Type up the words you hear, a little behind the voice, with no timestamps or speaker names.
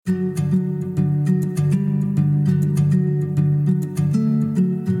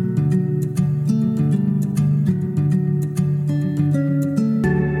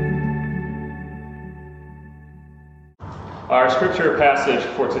scripture passage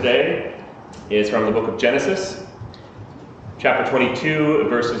for today is from the book of Genesis, chapter 22,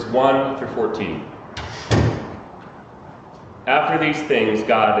 verses 1 through 14. After these things,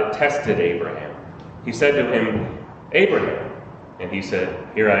 God tested Abraham. He said to him, "Abraham," and he said,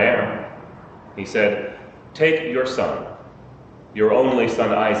 "Here I am." He said, "Take your son, your only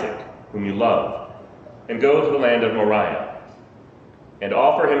son Isaac, whom you love, and go to the land of Moriah, and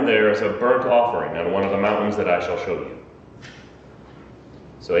offer him there as a burnt offering on one of the mountains that I shall show you."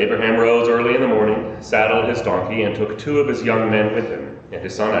 So Abraham rose early in the morning, saddled his donkey, and took 2 of his young men with him, and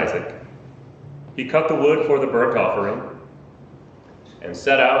his son Isaac. He cut the wood for the burnt offering, and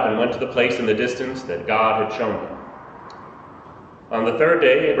set out and went to the place in the distance that God had shown him. On the 3rd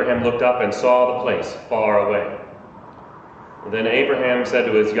day, Abraham looked up and saw the place far away. Then Abraham said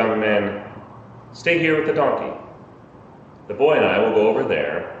to his young men, "Stay here with the donkey. The boy and I will go over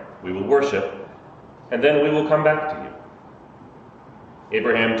there, we will worship, and then we will come back to you."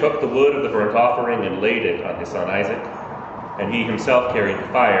 Abraham took the wood of the burnt offering and laid it on his son Isaac, and he himself carried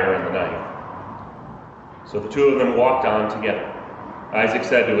the fire and the knife. So the 2 of them walked on together. Isaac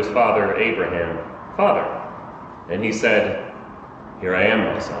said to his father Abraham, "Father." And he said, "Here I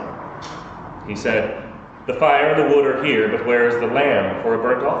am, my son." He said, "The fire and the wood are here, but where is the lamb for a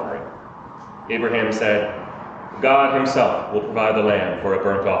burnt offering?" Abraham said, "God himself will provide the lamb for a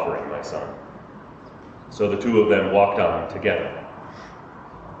burnt offering, my son." So the 2 of them walked on together.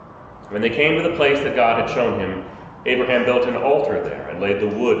 When they came to the place that God had shown him, Abraham built an altar there and laid the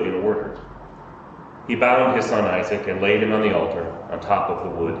wood in order. He bound his son Isaac and laid him on the altar on top of the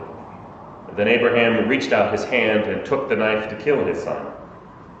wood. Then Abraham reached out his hand and took the knife to kill his son.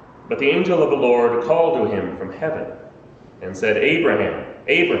 But the angel of the Lord called to him from heaven and said, "Abraham,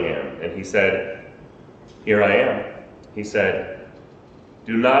 Abraham." And he said, "Here I am." He said,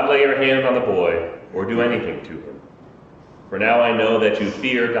 "Do not lay your hand on the boy or do anything to him. For now I know that you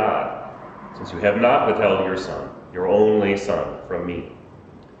fear God, since you have not withheld your son, your only son, from me."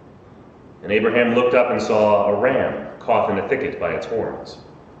 And Abraham looked up and saw a ram caught in a thicket by its horns.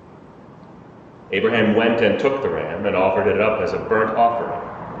 Abraham went and took the ram and offered it up as a burnt offering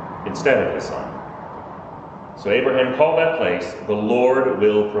instead of his son. So Abraham called that place, "The Lord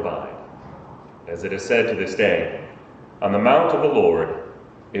will provide." As it is said to this day, "On the mount of the Lord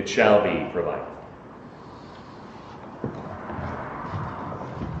it shall be provided."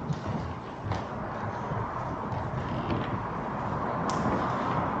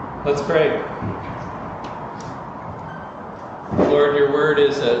 Let's pray. Lord, your word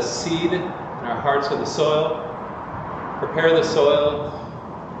is a seed, and our hearts are the soil. Prepare the soil,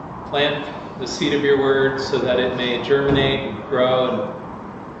 plant the seed of your word so that it may germinate and grow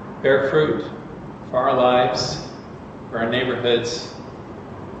and bear fruit for our lives, for our neighborhoods,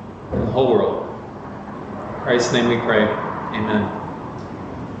 and the whole world. In Christ's name we pray. Amen.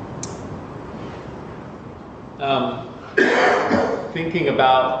 Thinking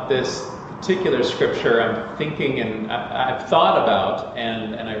about this particular scripture, I'm thinking, and I've thought about,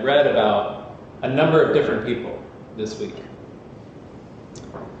 and I read about a number of different people this week.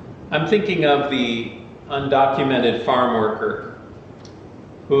 I'm thinking of the undocumented farm worker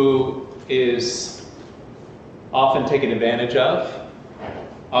who is often taken advantage of,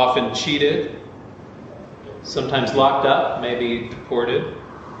 often cheated, sometimes locked up, maybe deported.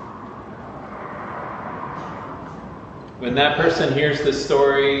 When that person hears this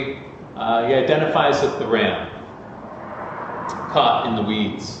story, he identifies with the ram caught in the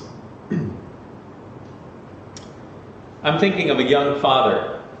weeds. I'm thinking of a young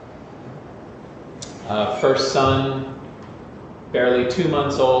father, first son, barely 2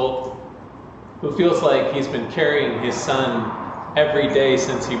 months old, who feels like he's been carrying his son every day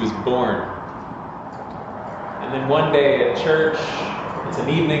since he was born. And then one day at church, it's an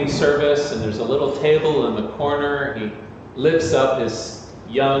evening service, and there's a little table in the corner. He lifts up his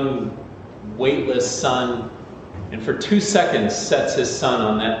young, weightless son, and for 2 seconds sets his son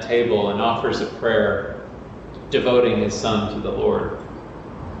on that table and offers a prayer, devoting his son to the Lord.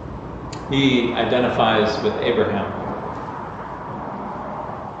 He identifies with Abraham.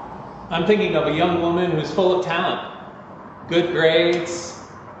 I'm thinking of a young woman who's full of talent, good grades,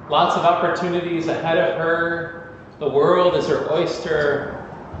 lots of opportunities ahead of her. The world is her oyster.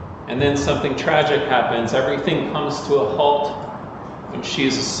 And then something tragic happens. Everything comes to a halt when she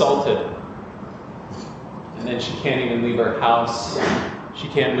is assaulted. And then she can't even leave her house. She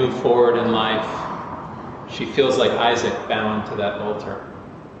can't move forward in life. She feels like Isaac bound to that altar.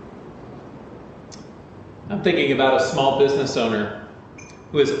 I'm thinking about a small business owner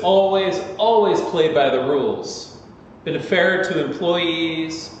who has always played by the rules, been fair to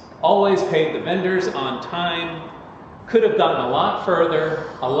employees, always paid the vendors on time, could have gotten a lot further,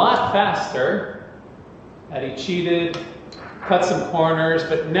 a lot faster, had he cheated, cut some corners,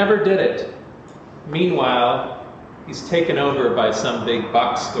 but never did it. Meanwhile, he's taken over by some big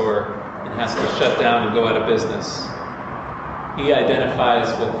box store and has to shut down and go out of business. He identifies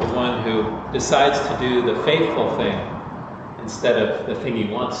with the one who decides to do the faithful thing instead of the thing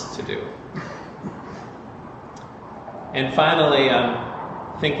he wants to do. And finally,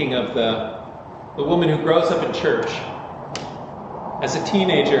 I'm thinking of the woman who grows up in church. As a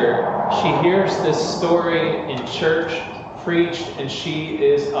teenager, she hears this story in church preached, and she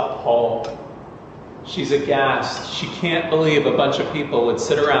is appalled. She's aghast. She can't believe a bunch of people would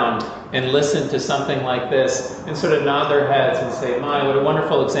sit around and listen to something like this and sort of nod their heads and say, my, what a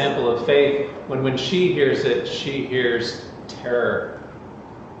wonderful example of faith, when she hears it, she hears terror.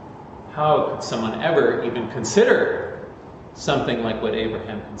 How could someone ever even consider something like what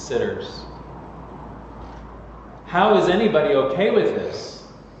Abraham considers? How is anybody okay with this?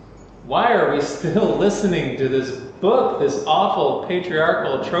 Why are we still listening to this book, this awful,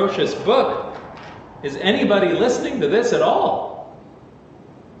 patriarchal, atrocious book? Is anybody listening to this at all?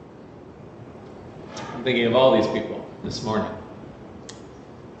 I'm thinking of all these people this morning.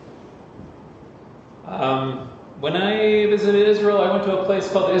 When I visited Israel, I went to a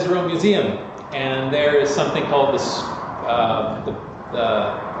place called the Israel Museum, and there is something called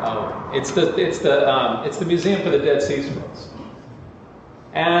it's the Museum for the Dead Sea Scrolls,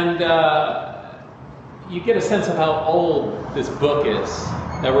 and you get a sense of how old this book is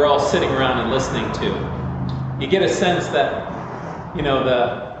that we're all sitting around and listening to. You get a sense that,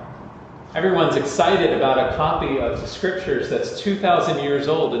 everyone's excited about a copy of the scriptures that's 2,000 years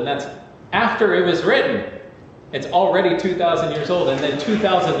old, and that's after it was written. It's already 2,000 years old, and then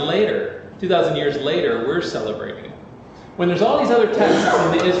 2,000 years later, we're celebrating it. When there's all these other texts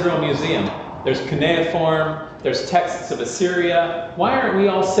in the Israel Museum, there's cuneiform, there's texts of Assyria, why aren't we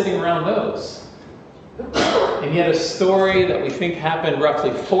all sitting around those? And yet a story that we think happened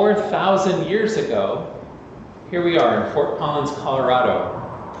roughly 4,000 years ago, here we are in Fort Collins, Colorado,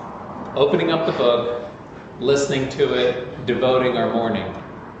 opening up the book, listening to it, devoting our morning,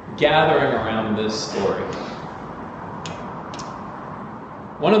 gathering around this story.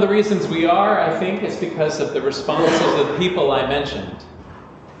 One of the reasons we are, I think, is because of the responses of the people I mentioned.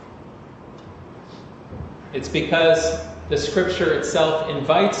 It's because the scripture itself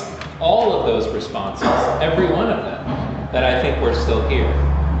invites all of those responses, every one of them, that I think we're still here.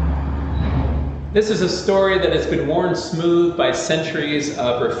 This is a story that has been worn smooth by centuries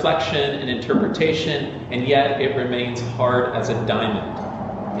of reflection and interpretation, and yet it remains hard as a diamond,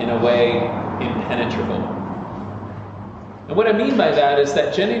 in a way impenetrable. And what I mean by that is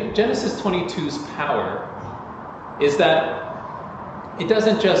that Genesis 22's power is that it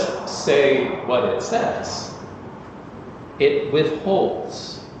doesn't just say what it says. It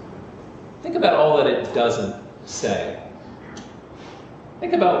withholds. Think about all that it doesn't say.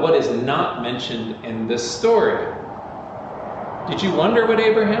 Think about what is not mentioned in this story. Did you wonder what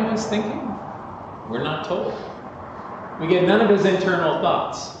Abraham was thinking? We're not told. We get none of his internal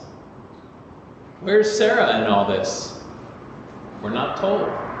thoughts. Where's Sarah in all this? We're not told.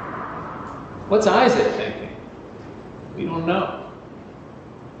 What's Isaac thinking? We don't know.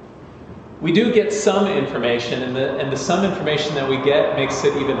 We do get some information, and the some information that we get makes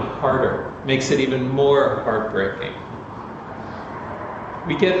it even harder, makes it even more heartbreaking.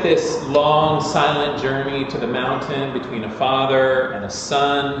 We get this long, silent journey to the mountain between a father and a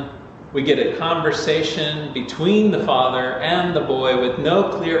son. We get a conversation between the father and the boy with no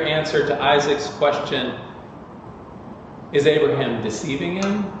clear answer to Isaac's question, is Abraham deceiving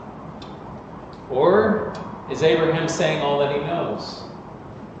him? Or is Abraham saying all that he knows?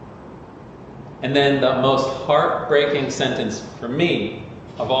 And then the most heartbreaking sentence for me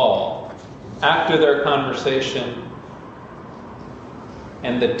of all, after their conversation,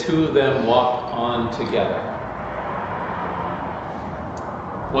 and the two of them walked on together.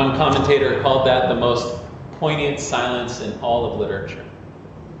 One commentator called that the most poignant silence in all of literature.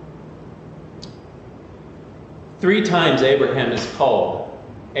 3 times Abraham is called.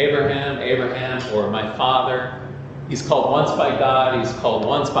 Abraham, Abraham, or my father. He's called once by God, he's called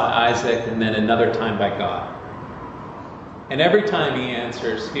once by Isaac, and then another time by God. And every time he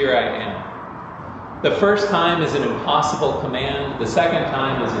answers, here I am. The first time is an impossible command. The second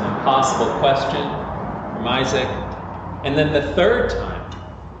time is an impossible question from Isaac. And then the third time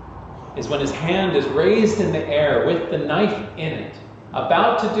is when his hand is raised in the air with the knife in it,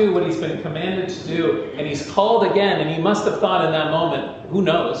 about to do what he's been commanded to do, and he's called again, and he must have thought in that moment, who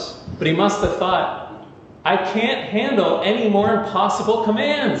knows, but he must have thought, I can't handle any more impossible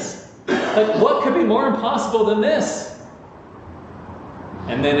commands. Like, what could be more impossible than this?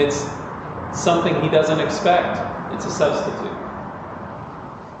 And then it's something he doesn't expect. It's a substitute.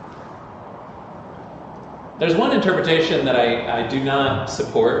 There's one interpretation that I do not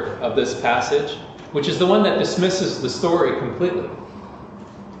support of this passage, which is the one that dismisses the story completely.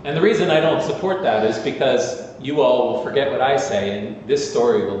 And the reason I don't support that is because you all will forget what I say, and this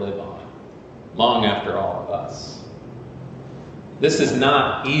story will live on long after all of us. This is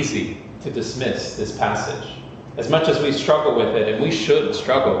not easy to dismiss, this passage. As much as we struggle with it, and we should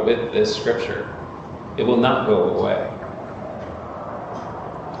struggle with this scripture, it will not go away.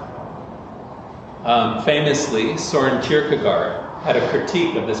 Famously, Soren Kierkegaard had a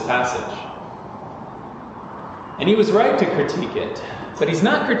critique of this passage. And he was right to critique it, but he's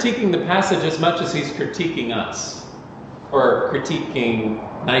not critiquing the passage as much as he's critiquing us, or critiquing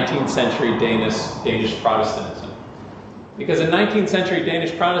 19th century Danish Protestantism. Because in 19th century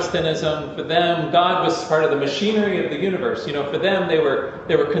Danish Protestantism, for them, God was part of the machinery of the universe. You know, for them, they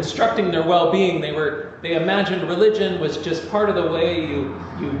were constructing their well-being. They imagined religion was just part of the way you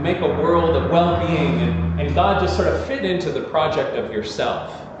make a world of well-being, and God just sort of fit into the project of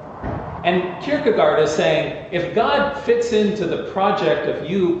yourself. And Kierkegaard is saying, if God fits into the project of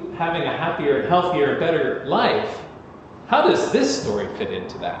you having a happier, healthier, better life, how does this story fit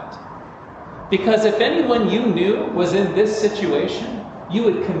into that? Because if anyone you knew was in this situation, you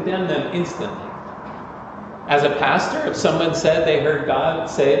would condemn them instantly. As a pastor, if someone said they heard God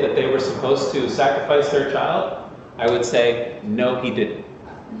say that they were supposed to sacrifice their child, I would say, no, he didn't.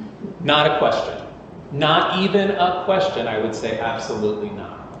 Not a question. Not even a question, I would say absolutely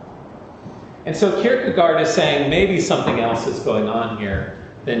not. And so Kierkegaard is saying maybe something else is going on here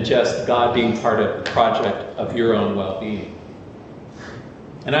than just God being part of the project of your own well-being.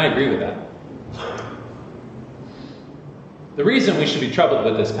 And I agree with that. The reason we should be troubled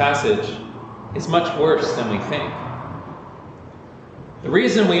with this passage is much worse than we think. The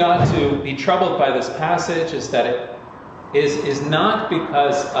reason we ought to be troubled by this passage is that it is not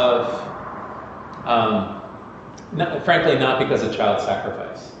because of, frankly, not because of child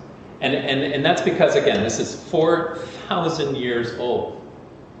sacrifice. And that's because, again, this is 4,000 years old.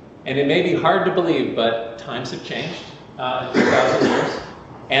 And it may be hard to believe, but times have changed in 4,000 years.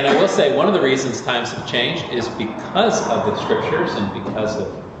 And I will say one of the reasons times have changed is because of the scriptures and because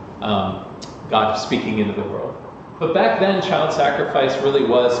of God speaking into the world. But back then, child sacrifice really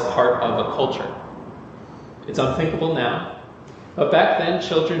was part of a culture. It's unthinkable now. But back then,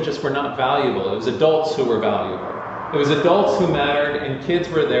 children just were not valuable. It was adults who were valuable. It was adults who mattered, and kids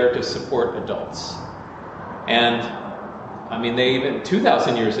were there to support adults. And, I mean, they even,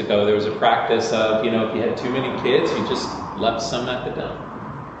 2,000 years ago, there was a practice of, if you had too many kids, you just left some at the dump.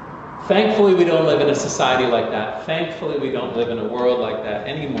 Thankfully, we don't live in a society like that. Thankfully, we don't live in a world like that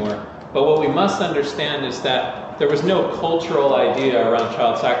anymore. But what we must understand is that there was no cultural idea around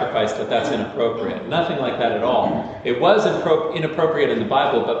child sacrifice that that's inappropriate. Nothing like that at all. It was inappropriate in the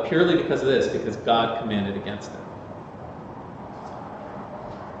Bible, but purely because of this, because God commanded against it.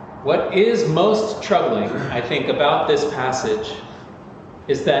 What is most troubling, I think, about this passage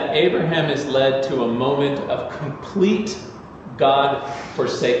is that Abraham is led to a moment of complete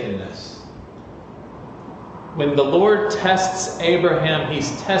God-forsakenness. When the Lord tests Abraham,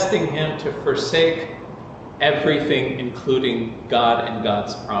 he's testing him to forsake everything, including God and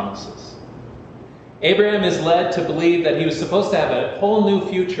God's promises. Abraham is led to believe that he was supposed to have a whole new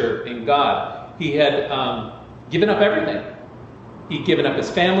future in God. He had given up everything. He'd given up his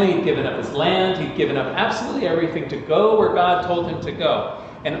family, he'd given up his land, he'd given up absolutely everything to go where God told him to go.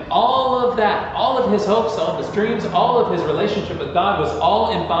 And all of that, all of his hopes, all of his dreams, all of his relationship with God was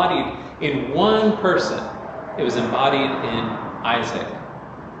all embodied in one person. It was embodied in Isaac.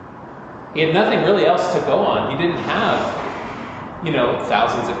 He had nothing really else to go on. He didn't have,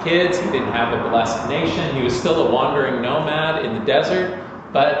 thousands of kids. He didn't have a blessed nation. He was still a wandering nomad in the desert,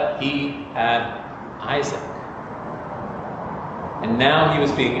 but he had Isaac. And now he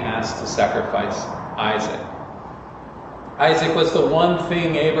was being asked to sacrifice Isaac. Isaac was the one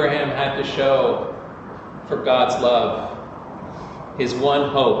thing Abraham had to show for God's love, his one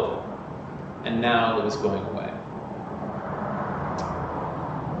hope, and now it was going away.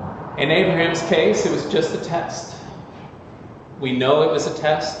 In Abraham's case, it was just a test. We know it was a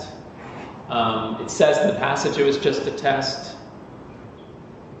test. It says in the passage it was just a test.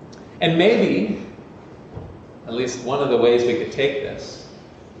 And maybe, at least one of the ways we could take this,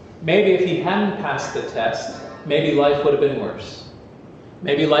 maybe if he hadn't passed the test, maybe life would have been worse.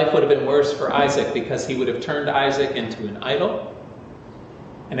 Maybe life would have been worse for Isaac because he would have turned Isaac into an idol.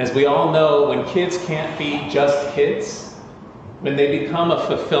 And as we all know, when kids can't be just kids, when they become a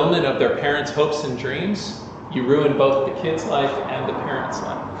fulfillment of their parents' hopes and dreams, you ruin both the kid's life and the parent's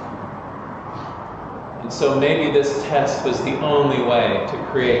life. And so maybe this test was the only way to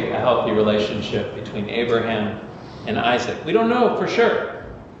create a healthy relationship between Abraham and Isaac. We don't know for sure.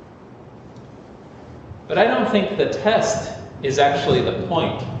 But I don't think the test is actually the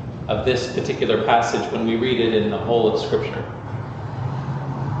point of this particular passage when we read it in the whole of Scripture.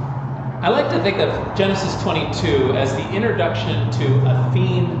 I like to think of Genesis 22 as the introduction to a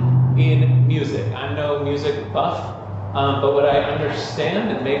theme in music. I'm no music buff, but what I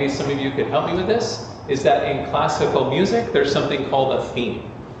understand, and maybe some of you could help me with this, is that in classical music, there's something called a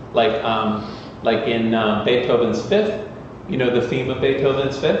theme. Like in Beethoven's Fifth. You know the theme of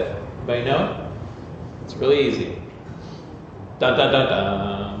Beethoven's Fifth? Anybody know? It's really easy. Dun dun dun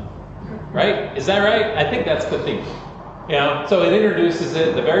dun. Right? Is that right? I think that's the theme. You know, so it introduces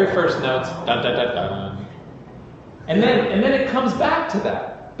it, the very first notes, dun dun dun dun. And then it comes back to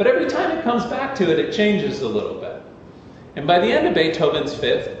that. But every time it comes back to it, it changes a little bit. And by the end of Beethoven's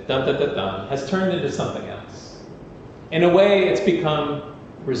Fifth, dun dun dun dun, has turned into something else. In a way, it's become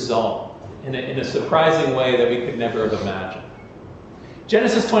resolved in a surprising way that we could never have imagined.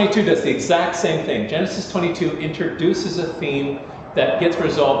 Genesis 22 does the exact same thing. Genesis 22 introduces a theme that gets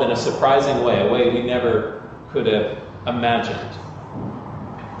resolved in a surprising way, a way we never could have imagined.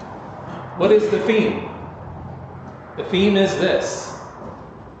 What is the theme? The theme is this: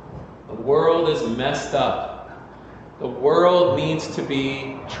 the world is messed up. The world needs to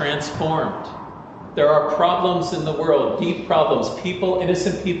be transformed. There are problems in the world, deep problems.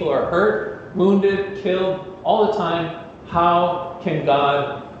 Innocent people are hurt, wounded, killed all the time. How can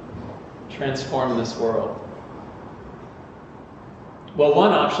God transform this world? Well,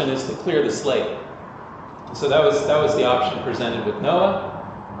 one option is to clear the slate. So that was the option presented with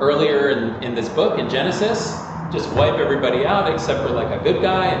Noah earlier in this book, in Genesis. Just wipe everybody out except for like a good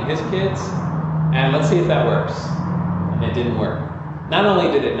guy and his kids, and let's see if that works. And it didn't work. Not only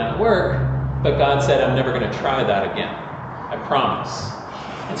did it not work, but God said, I'm never going to try that again. I promise.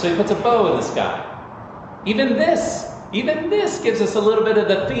 And so he puts a bow in the sky. Even this gives us a little bit of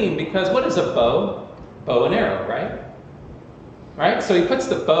the theme, because what is a bow? Bow and arrow, right? Right? So he puts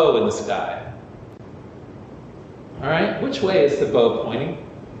the bow in the sky. All right? Which way is the bow pointing?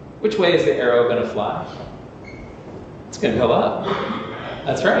 Which way is the arrow going to fly? It's going to go up.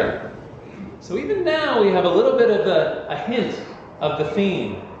 That's right. So even now we have a little bit of a hint of the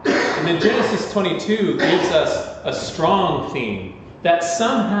theme. And then Genesis 22 gives us a strong theme that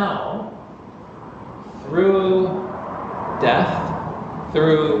somehow, through death,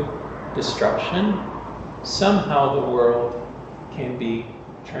 through destruction, somehow the world can be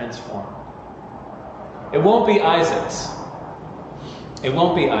transformed. It won't be Isaac's. It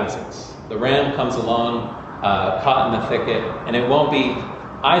won't be Isaac's. The ram comes along, caught in the thicket, and it won't be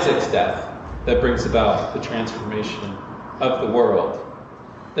Isaac's death that brings about the transformation of the world.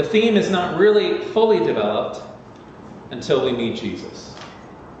 The theme is not really fully developed until we meet Jesus.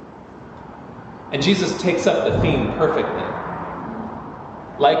 And Jesus takes up the theme perfectly.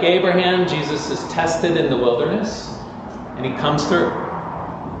 Like Abraham, Jesus is tested in the wilderness, and he comes through.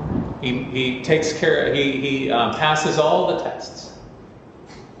 He takes care. He passes all the tests.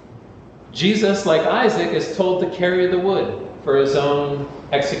 Jesus, like Isaac, is told to carry the wood for his own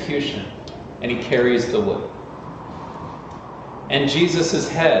execution, and he carries the wood. And Jesus'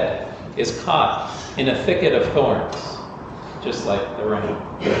 head is caught in a thicket of thorns, just like the ram.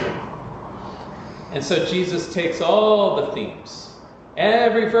 And so Jesus takes all the themes,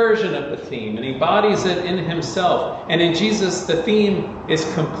 every version of the theme, and he embodies it in himself. And in Jesus, the theme is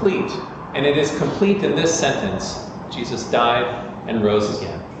complete. And it is complete in this sentence: Jesus died and rose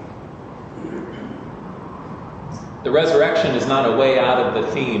again. The resurrection is not a way out of the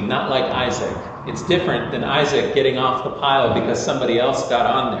theme, not like Isaac. It's different than Isaac getting off the pile because somebody else got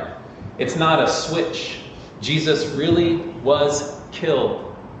on there. It's not a switch. Jesus really was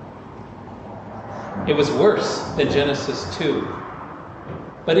killed. It was worse than Genesis 2.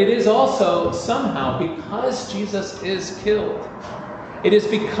 But it is also somehow because Jesus is killed. It is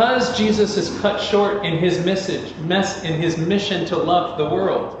because Jesus is cut short in his mission to love the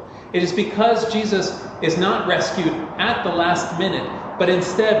world. It is because Jesus is not rescued at the last minute, but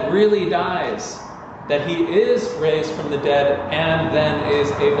instead really dies, that he is raised from the dead and then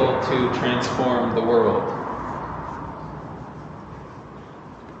is able to transform the world.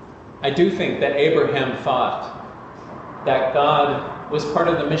 I do think that Abraham thought that God was part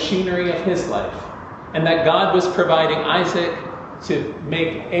of the machinery of his life, and that God was providing Isaac to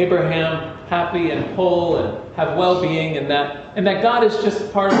make Abraham happy and whole and have well-being, and that God is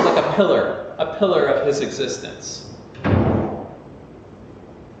just part of like a pillar of his existence.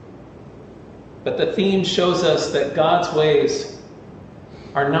 But the theme shows us that God's ways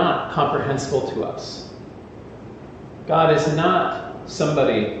are not comprehensible to us. God is not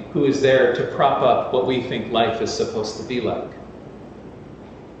somebody who is there to prop up what we think life is supposed to be like.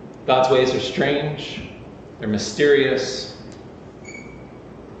 God's ways are strange, they're mysterious,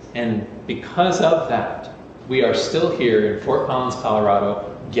 and because of that, we are still here in Fort Collins,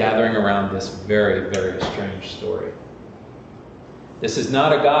 Colorado, gathering around this very, very strange story. This is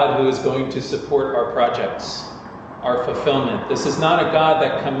not a God who is going to support our projects, our fulfillment. This is not a God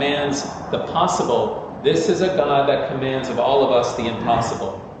that commands the possible. This is a God that commands of all of us the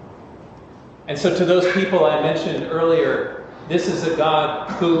impossible. And so to those people I mentioned earlier, this is a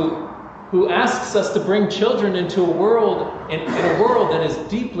God who asks us to bring children into a world, in a world that is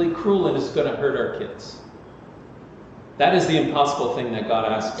deeply cruel and is going to hurt our kids. That is the impossible thing that God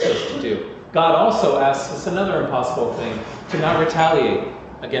asks us to do. God also asks us another impossible thing, to not retaliate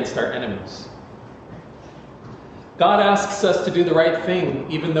against our enemies. God asks us to do the right thing,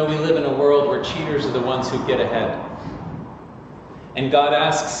 even though we live in a world where cheaters are the ones who get ahead. And God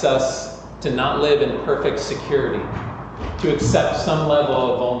asks us to not live in perfect security, to accept some level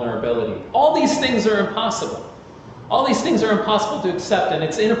of vulnerability. All these things are impossible. All these things are impossible to accept, and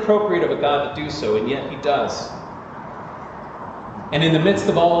it's inappropriate of a God to do so, and yet He does. And in the midst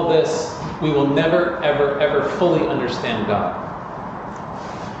of all of this, we will never, ever, ever fully understand God.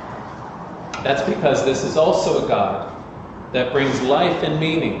 That's because this is also a God that brings life and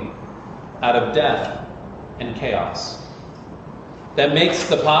meaning out of death and chaos. That makes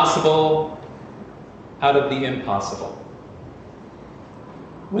the possible out of the impossible.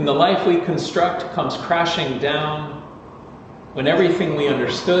 When the life we construct comes crashing down, when everything we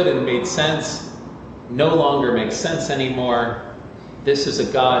understood and made sense no longer makes sense anymore, this is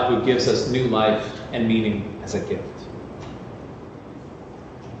a God who gives us new life and meaning as a gift.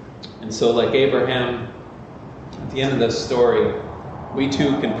 And so, like Abraham, at the end of this story, we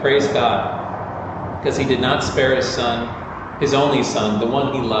too can praise God because He did not spare His Son, His only Son, the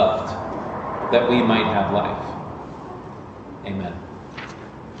one He loved, that we might have life. Amen.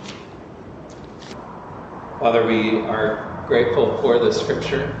 Father, we are grateful for the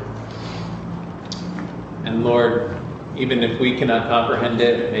Scripture. And Lord, even if we cannot comprehend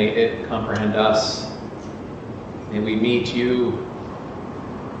it, may it comprehend us. May we meet You.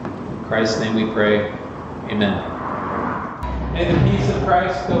 In Christ's name we pray. Amen. May the peace of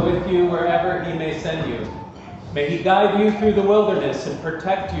Christ go with you wherever He may send you. May He guide you through the wilderness and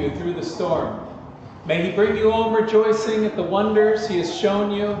protect you through the storm. May He bring you home rejoicing at the wonders He has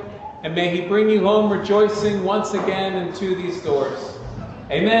shown you. And may He bring you home rejoicing once again into these doors.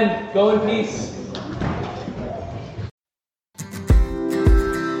 Amen. Go in peace.